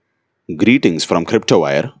Greetings from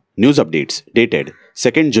CryptoWire. News updates dated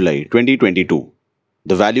 2nd July 2022.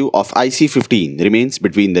 The value of IC15 remains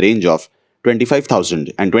between the range of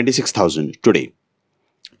 25,000 and 26,000 today.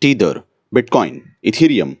 Tether, Bitcoin,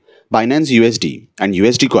 Ethereum, Binance USD and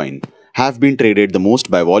USD Coin have been traded the most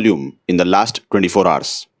by volume in the last 24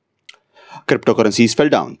 hours. Cryptocurrencies fell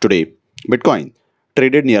down today. Bitcoin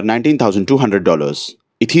traded near $19,200.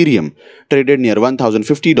 Ethereum traded near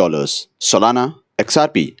 $1,050. Solana,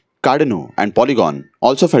 XRP, Cardano and Polygon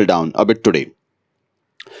also fell down a bit today.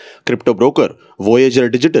 Crypto broker Voyager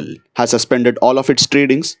Digital has suspended all of its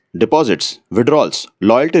tradings, deposits, withdrawals,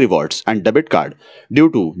 loyalty rewards and debit card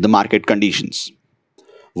due to the market conditions.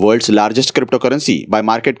 World's largest cryptocurrency by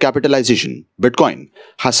market capitalization, Bitcoin,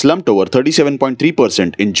 has slumped over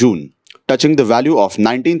 37.3% in June, touching the value of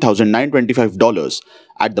 $19,925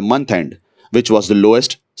 at the month end, which was the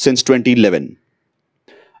lowest since 2011.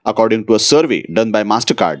 According to a survey done by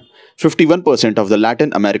MasterCard, 51% of the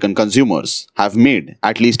Latin American consumers have made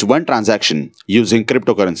at least one transaction using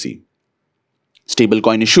cryptocurrency.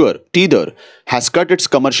 Stablecoin issuer Tether has cut its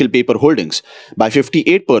commercial paper holdings by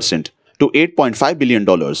 58% to $8.5 billion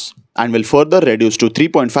and will further reduce to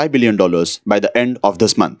 $3.5 billion by the end of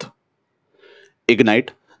this month.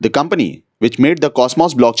 Ignite, the company which made the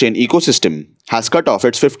Cosmos blockchain ecosystem, has cut off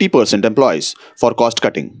its 50% employees for cost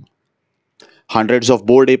cutting. Hundreds of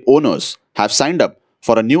Bored Ape owners have signed up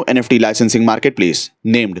for a new NFT licensing marketplace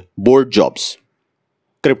named Bored Jobs.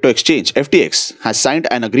 Crypto exchange FTX has signed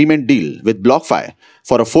an agreement deal with BlockFi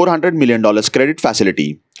for a $400 million credit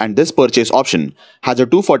facility, and this purchase option has a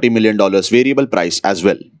 $240 million variable price as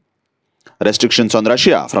well. Restrictions on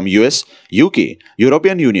Russia from US, UK,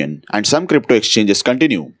 European Union and some crypto exchanges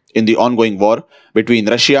continue in the ongoing war between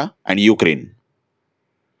Russia and Ukraine.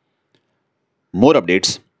 More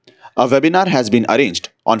updates. A webinar has been arranged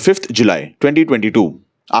on 5th July 2022,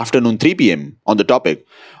 afternoon 3 p.m. on the topic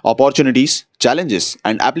Opportunities, Challenges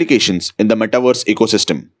and Applications in the Metaverse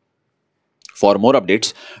Ecosystem. For more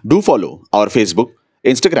updates, do follow our Facebook,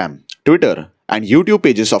 Instagram, Twitter and YouTube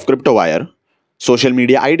pages of CryptoWire, social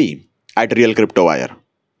media ID @RealCryptoWire.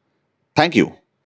 Thank you.